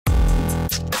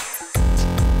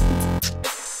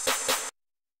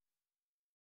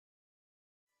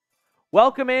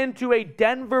Welcome into a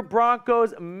Denver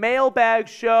Broncos mailbag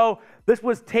show. This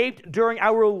was taped during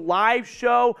our live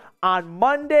show on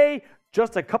Monday,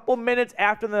 just a couple minutes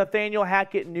after the Nathaniel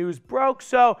Hackett news broke.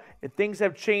 So if things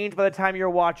have changed by the time you're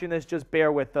watching this, just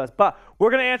bear with us. But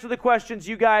we're going to answer the questions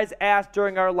you guys asked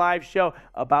during our live show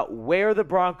about where the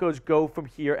Broncos go from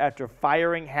here after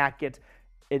firing Hackett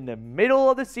in the middle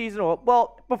of the season,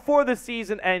 well, before the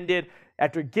season ended,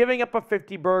 after giving up a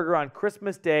 50-burger on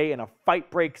Christmas Day and a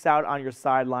fight breaks out on your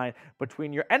sideline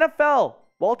between your NFL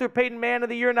Walter Peyton Man of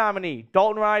the Year nominee,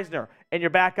 Dalton Risner, and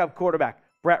your backup quarterback,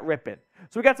 Brett Rippon.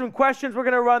 So we got some questions we're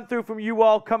going to run through from you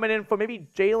all coming in from maybe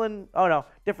Jalen,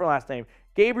 different last name,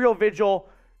 Gabriel Vigil.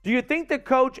 Do you think the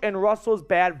coach and Russell's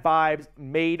bad vibes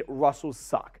made Russell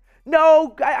suck?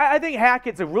 No, I think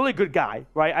Hackett's a really good guy,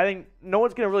 right? I think no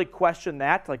one's going to really question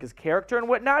that, like his character and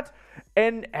whatnot.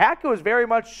 And Hackett was very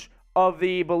much of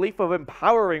the belief of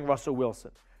empowering Russell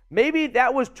Wilson. Maybe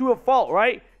that was to a fault,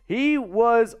 right? He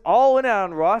was all in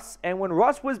on Russ, and when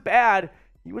Russ was bad,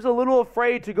 he was a little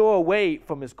afraid to go away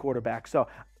from his quarterback. So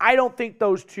I don't think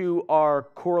those two are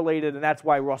correlated, and that's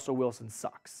why Russell Wilson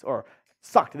sucks, or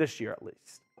sucked this year at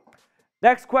least.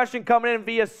 Next question coming in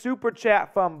via Super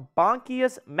Chat from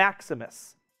Bonkius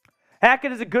Maximus.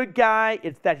 Hackett is a good guy.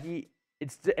 It's that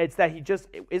he just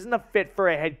isn't a fit for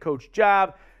a head coach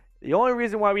job. The only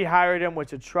reason why we hired him was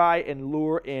to try and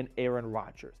lure in Aaron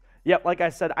Rodgers. Yep, like I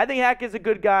said, I think Hackett's a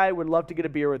good guy. Would love to get a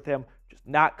beer with him. Just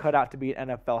not cut out to be an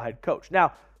NFL head coach.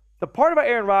 Now, the part about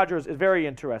Aaron Rodgers is very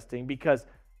interesting because,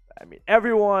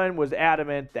 everyone was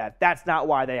adamant that that's not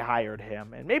why they hired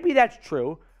him. And maybe that's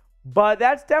true. But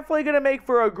that's definitely going to make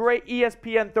for a great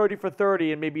ESPN 30 for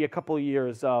 30 in maybe a couple of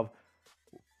years of,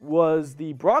 was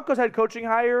the Broncos head coaching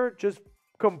hire just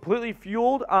completely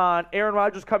fueled on Aaron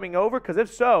Rodgers coming over? Because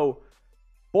if so,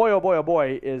 boy, oh boy, oh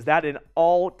boy, is that an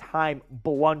all-time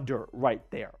blunder right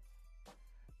there.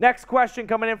 Next question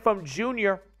coming in from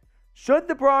Junior. Should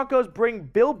the Broncos bring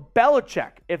Bill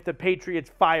Belichick if the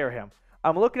Patriots fire him?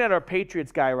 I'm looking at our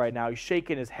Patriots guy right now. He's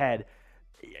shaking his head.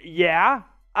 Yeah.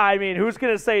 Who's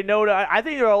going to say no to? I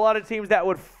think there are a lot of teams that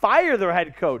would fire their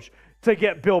head coach to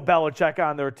get Bill Belichick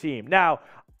on their team. Now,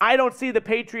 I don't see the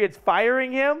Patriots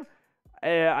firing him.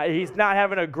 He's not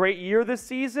having a great year this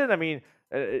season.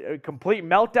 A complete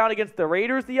meltdown against the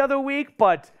Raiders the other week.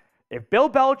 But if Bill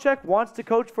Belichick wants to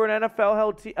coach for an NFL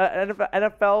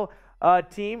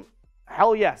team,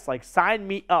 hell yes. Sign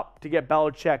me up to get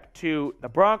Belichick to the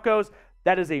Broncos.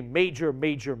 That is a major,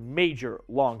 major, major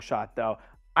long shot, though.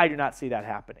 I do not see that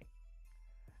happening.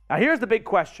 Now, here's the big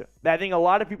question that I think a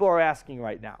lot of people are asking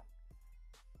right now.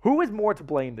 Who is more to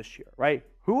blame this year, right?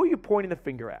 Who are you pointing the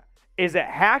finger at? Is it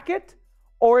Hackett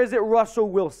or is it Russell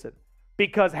Wilson?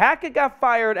 Because Hackett got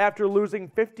fired after losing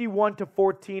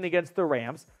 51-14 against the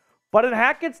Rams. But in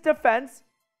Hackett's defense,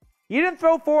 he didn't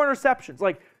throw 4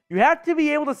 interceptions. You have to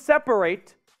be able to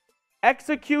separate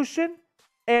execution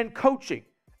and coaching.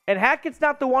 And Hackett's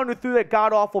not the one who threw that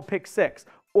god-awful pick 6.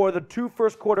 Or the 2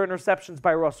 first-quarter interceptions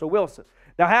by Russell Wilson.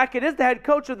 Now, Hackett is the head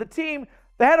coach of the team.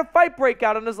 They had a fight break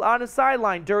out on his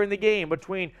sideline during the game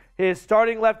between his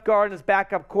starting left guard and his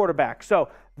backup quarterback. So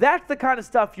that's the kind of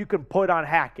stuff you can put on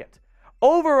Hackett.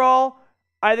 Overall,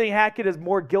 I think Hackett is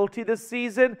more guilty this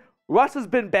season. Russ has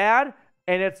been bad,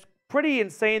 and it's pretty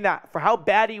insane that for how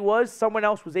bad he was, someone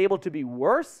else was able to be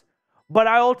worse. But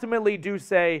I ultimately do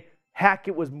say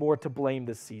Hackett was more to blame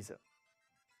this season.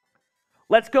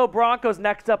 Let's go Broncos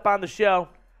next up on the show.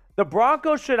 The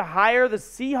Broncos should hire the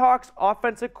Seahawks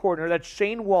offensive coordinator, that's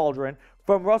Shane Waldron,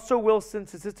 from Russell Wilson's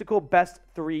statistical best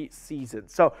 3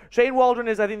 seasons. So Shane Waldron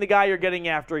is, I think, the guy you're getting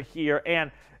after here. And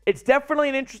it's definitely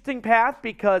an interesting path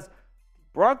because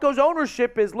Broncos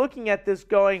ownership is looking at this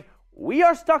going, we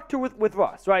are stuck with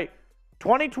Russ, right?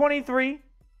 2023,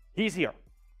 he's here.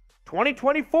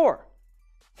 2024,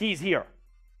 he's here.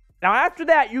 Now after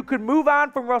that, you could move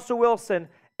on from Russell Wilson,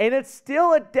 and it's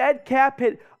still a dead cap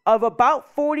hit of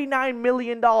about $49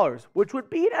 million, which would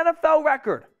be an NFL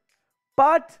record.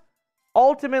 But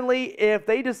ultimately, if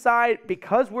they decide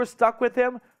because we're stuck with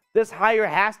him, this hire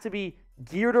has to be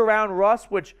geared around Russ,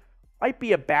 which might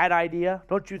be a bad idea,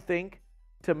 don't you think?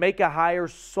 To make a hire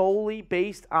solely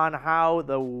based on how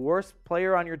the worst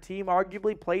player on your team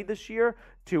arguably played this year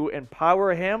to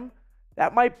empower him,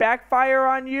 that might backfire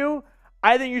on you.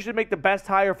 I think you should make the best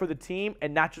hire for the team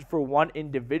and not just for one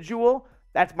individual.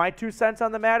 That's my 2 cents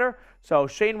on the matter. So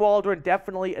Shane Waldron,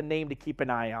 definitely a name to keep an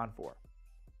eye on for.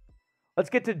 Let's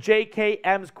get to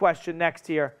JKM's question next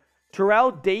here.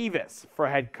 Terrell Davis for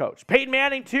head coach. Peyton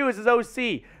Manning, too, is his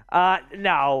OC.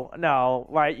 No,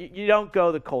 right? You don't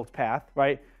go the Colts path,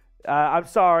 right? I'm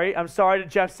sorry to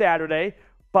Jeff Saturday,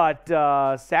 But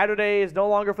Saturday is no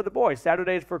longer for the boys.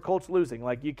 Saturday is for Colts losing.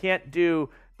 Like, you can't do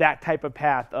that type of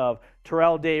path of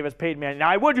Terrell Davis, Peyton Manning. Now,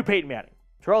 I would do Peyton Manning.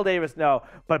 Terrell Davis, no.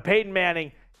 But Peyton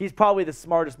Manning, he's probably the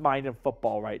smartest mind in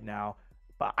football right now.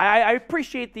 But I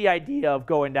appreciate the idea of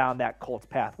going down that Colts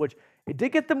path, which it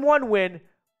did get them one win,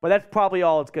 but that's probably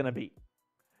all it's going to be.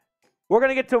 We're going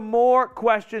to get to more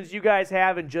questions you guys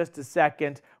have in just a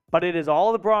second, but it is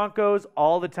all the Broncos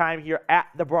all the time here at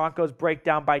the Broncos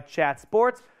Breakdown by Chat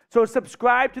Sports. So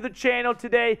subscribe to the channel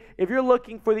today if you're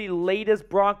looking for the latest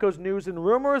Broncos news and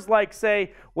rumors, like,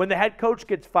 say, when the head coach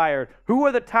gets fired, who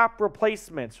are the top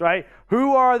replacements, right?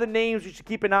 Who are the names you should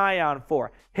keep an eye on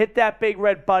for? Hit that big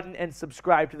red button and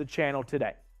subscribe to the channel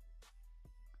today.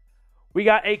 We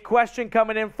got a question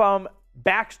coming in from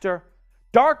Baxter.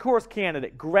 Dark horse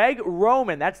candidate, Greg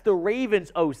Roman. That's the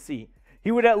Ravens OC.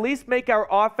 He would at least make our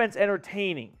offense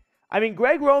entertaining. I mean,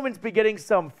 Greg Roman's been getting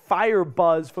some fire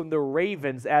buzz from the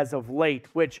Ravens as of late,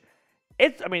 which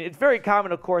it's very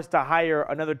common, of course, to hire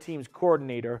another team's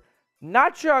coordinator.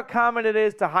 Not sure how common it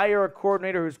is to hire a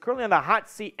coordinator who's currently on the hot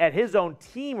seat at his own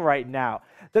team right now.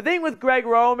 The thing with Greg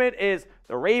Roman is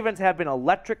the Ravens have been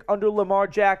electric under Lamar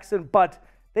Jackson, but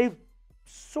they've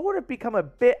sort of become a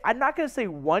bit, I'm not going to say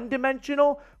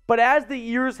one-dimensional, but as the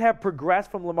years have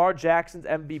progressed from Lamar Jackson's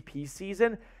MVP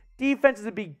season, defenses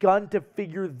have begun to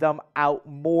figure them out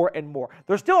more and more.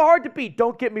 They're still hard to beat,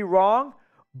 don't get me wrong,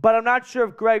 but I'm not sure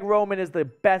if Greg Roman is the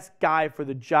best guy for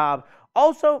the job.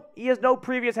 Also, he has no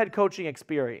previous head coaching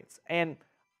experience, and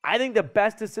I think the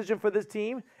best decision for this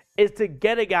team is to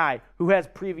get a guy who has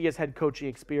previous head coaching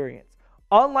experience.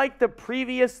 Unlike the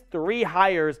previous 3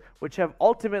 hires, which have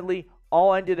ultimately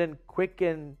all ended in quick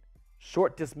and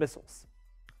short dismissals.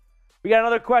 We got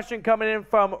another question coming in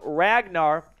from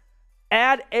Ragnar.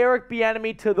 Add Eric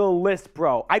Bienemy to the list,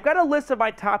 bro. I've got a list of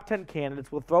my top 10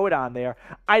 candidates. We'll throw it on there.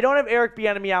 I don't have Eric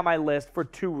Bienemy on my list for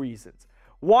 2 reasons.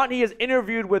 One, he has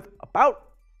interviewed with about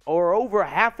or over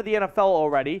half of the NFL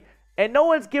already, and no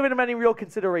one's given him any real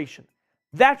consideration.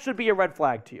 That should be a red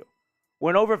flag to you.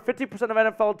 When over 50%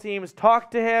 of NFL teams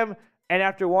talk to him, and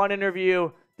after one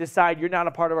interview, decide you're not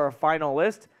a part of our final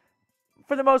list,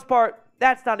 for the most part,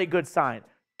 that's not a good sign.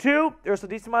 2, there's a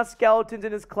decent amount of skeletons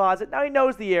in his closet. Now, he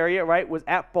knows the area, right? Was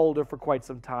at Boulder for quite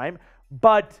some time.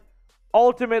 But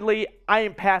ultimately, I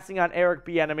am passing on Eric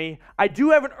Bienemy. I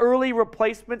do have an early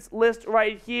replacements list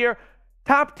right here.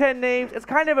 Top 10 names. It's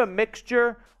kind of a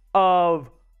mixture of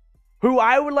who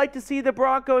I would like to see the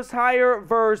Broncos hire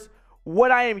versus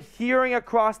what I am hearing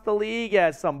across the league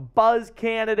as some buzz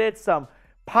candidates, some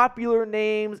popular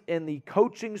names in the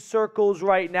coaching circles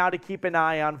right now to keep an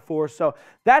eye on for. So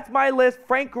that's my list.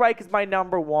 Frank Reich is my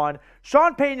number 1.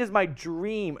 Sean Payton is my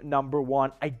dream number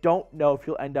 1. I don't know if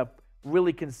he'll end up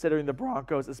really considering the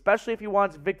Broncos, especially if he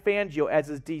wants Vic Fangio as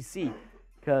his DC,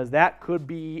 because that could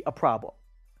be a problem.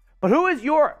 But who is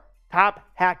your top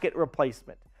Hackett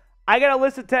replacement? I got a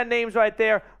list of 10 names right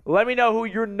there. Let me know who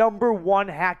your number 1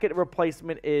 Hackett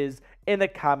replacement is in the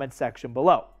comment section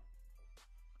below.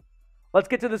 Let's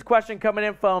get to this question coming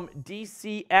in from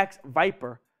DCX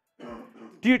Viper.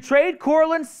 Do you trade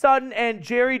Courtland Sutton and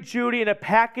Jerry Jeudy in a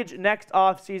package next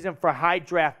offseason for high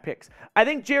draft picks? I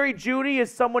think Jerry Jeudy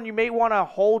is someone you may want to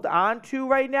hold on to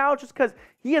right now just because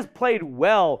he has played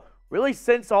well really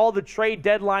since all the trade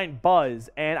deadline buzz.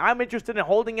 And I'm interested in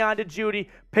holding on to Jeudy,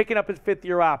 picking up his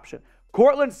 5th-year option.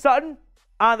 Courtland Sutton,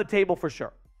 on the table for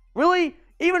sure. Really,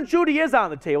 even Jeudy is on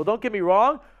the table, don't get me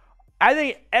wrong. I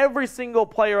think every single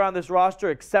player on this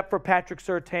roster, except for Patrick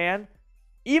Surtain,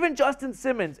 even Justin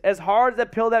Simmons, as hard as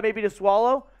that pill that may be to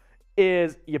swallow,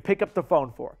 is you pick up the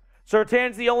phone for.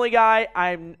 Surtain's the only guy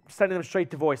I'm sending them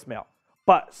straight to voicemail.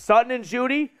 But Sutton and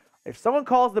Jeudy, if someone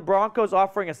calls the Broncos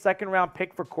offering a 2nd-round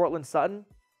pick for Courtland Sutton,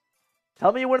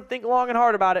 tell me you wouldn't think long and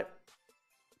hard about it,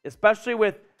 especially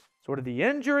with sort of the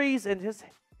injuries and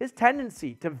his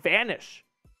tendency to vanish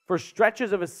for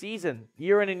stretches of a season,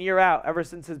 year in and year out, ever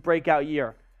since his breakout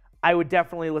year. I would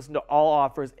definitely listen to all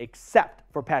offers except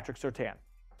for Patrick Surtain.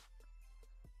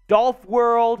 Dolph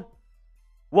World,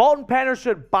 Walton-Penner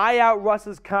should buy out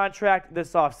Russ's contract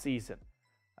this offseason.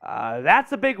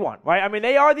 That's a big one, right? I mean,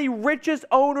 they are the richest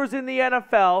owners in the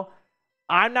NFL.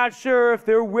 I'm not sure if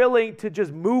they're willing to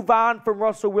just move on from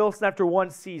Russell Wilson after one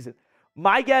season.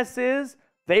 My guess is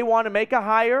they want to make a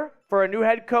hire for a new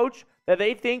head coach that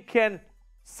they think can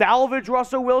salvage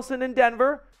Russell Wilson in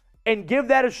Denver and give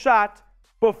that a shot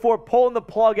before pulling the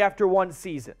plug after one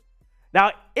season.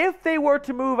 Now, if they were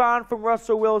to move on from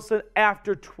Russell Wilson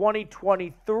after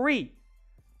 2023,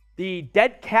 the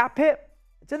dead cap hit,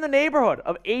 it's in the neighborhood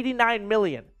of $89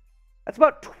 million. That's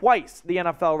about twice the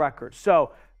NFL record.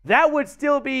 So that would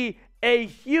still be a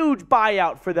huge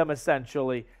buyout for them,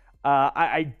 essentially.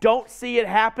 I don't see it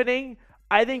happening.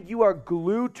 I think you are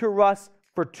glued to Russ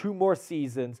for 2 more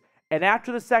seasons. And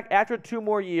after 2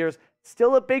 more years,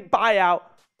 still a big buyout,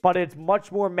 but it's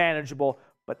much more manageable.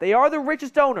 But they are the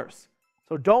richest owners,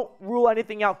 so don't rule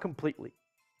anything out completely.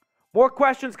 More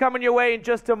questions coming your way in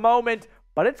just a moment,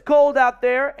 but it's cold out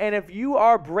there, and if you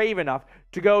are brave enough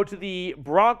to go to the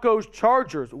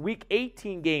Broncos-Chargers Week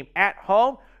 18 game at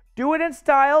home, do it in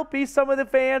style. Be some of the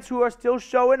fans who are still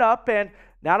showing up and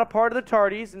not a part of the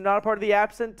tardies and not a part of the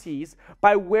absentees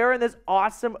by wearing this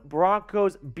awesome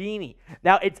Broncos beanie.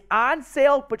 Now, it's on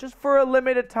sale, but just for a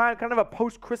limited time, kind of a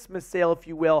post-Christmas sale, if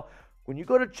you will, when you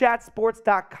go to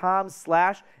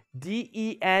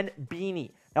chatsports.com/DEN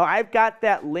beanie. Now, I've got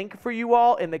that link for you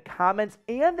all in the comments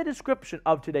and the description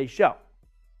of today's show.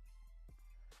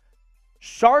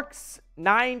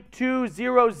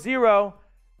 Sharks9200,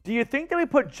 do you think that we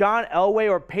put John Elway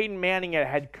or Peyton Manning at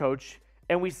head coach,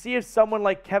 and we see if someone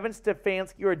like Kevin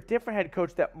Stefanski or a different head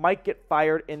coach that might get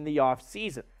fired in the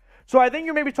offseason? So I think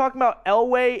you're maybe talking about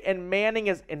Elway and Manning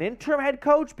as an interim head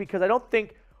coach, because I don't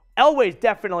think Elway's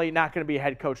definitely not going to be a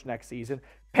head coach next season.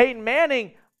 Peyton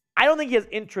Manning, I don't think he has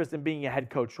interest in being a head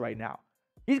coach right now.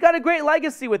 He's got a great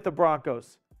legacy with the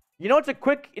Broncos. You know, it's a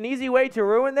quick and easy way to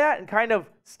ruin that and kind of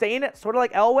stay in it, sort of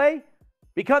like Elway.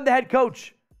 Become the head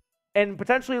coach and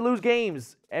potentially lose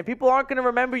games. And people aren't going to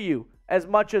remember you as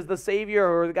much as the savior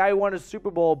or the guy who won a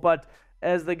Super Bowl, but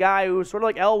as the guy who was sort of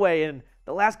like Elway and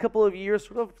the last couple of years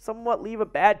sort of somewhat leave a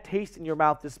bad taste in your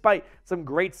mouth despite some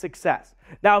great success.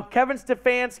 Now, Kevin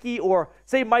Stefanski or,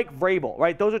 say, Mike Vrabel,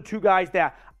 right? Those are 2 guys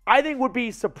that I think would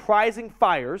be surprising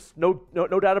fires, no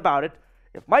doubt about it.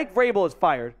 If Mike Vrabel is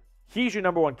fired, he's your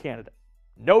number 1 candidate.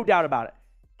 No doubt about it.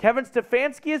 Kevin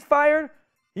Stefanski is fired,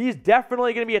 he's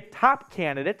definitely going to be a top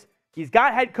candidate. He's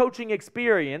got head coaching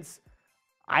experience.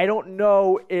 I don't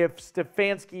know if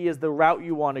Stefanski is the route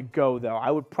you want to go, though.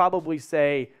 I would probably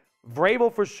say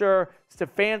Vrabel for sure.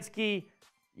 Stefanski,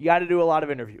 you got to do a lot of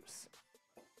interviews.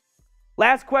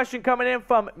 Last question coming in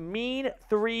from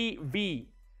Mean3V.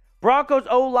 Broncos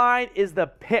O-line is the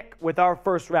pick with our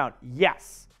first round.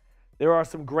 Yes. There are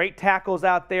some great tackles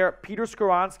out there. Peter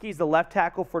Skoronski is the left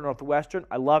tackle for Northwestern.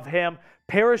 I love him.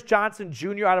 Paris Johnson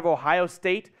Jr. out of Ohio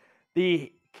State.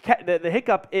 The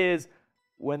hiccup is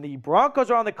when the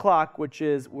Broncos are on the clock, which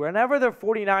is whenever the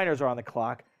 49ers are on the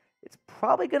clock, it's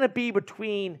probably going to be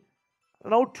between,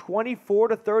 24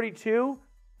 to 32.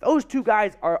 Those 2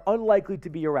 guys are unlikely to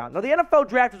be around. Now, the NFL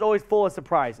draft is always full of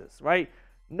surprises, right?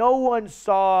 No one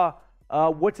saw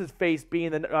what's-his-face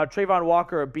being Trayvon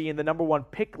Walker being the number 1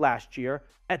 pick last year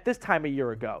at this time a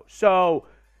year ago. So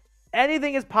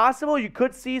anything is possible. You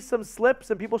could see some slips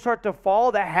and people start to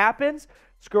fall. That happens.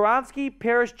 Skoronski,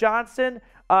 Paris Johnson,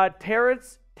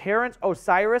 Terrence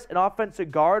Osiris, an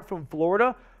offensive guard from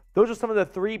Florida. Those are some of the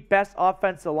 3 best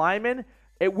offensive linemen.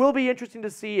 It will be interesting to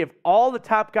see if all the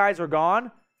top guys are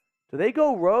gone. Do they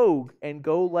go rogue and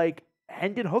go like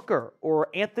Hendon Hooker or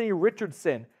Anthony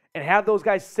Richardson and have those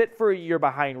guys sit for a year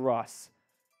behind Russ?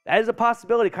 That is a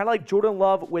possibility, kind of like Jordan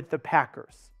Love with the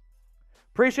Packers.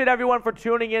 Appreciate everyone for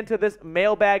tuning into this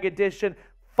mailbag edition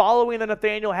following the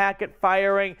Nathaniel Hackett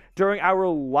firing during our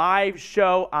live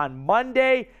show on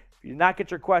Monday. If you did not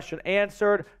get your question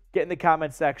answered, get in the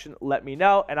comment section, let me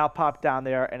know, and I'll pop down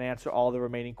there and answer all the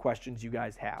remaining questions you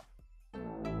guys have.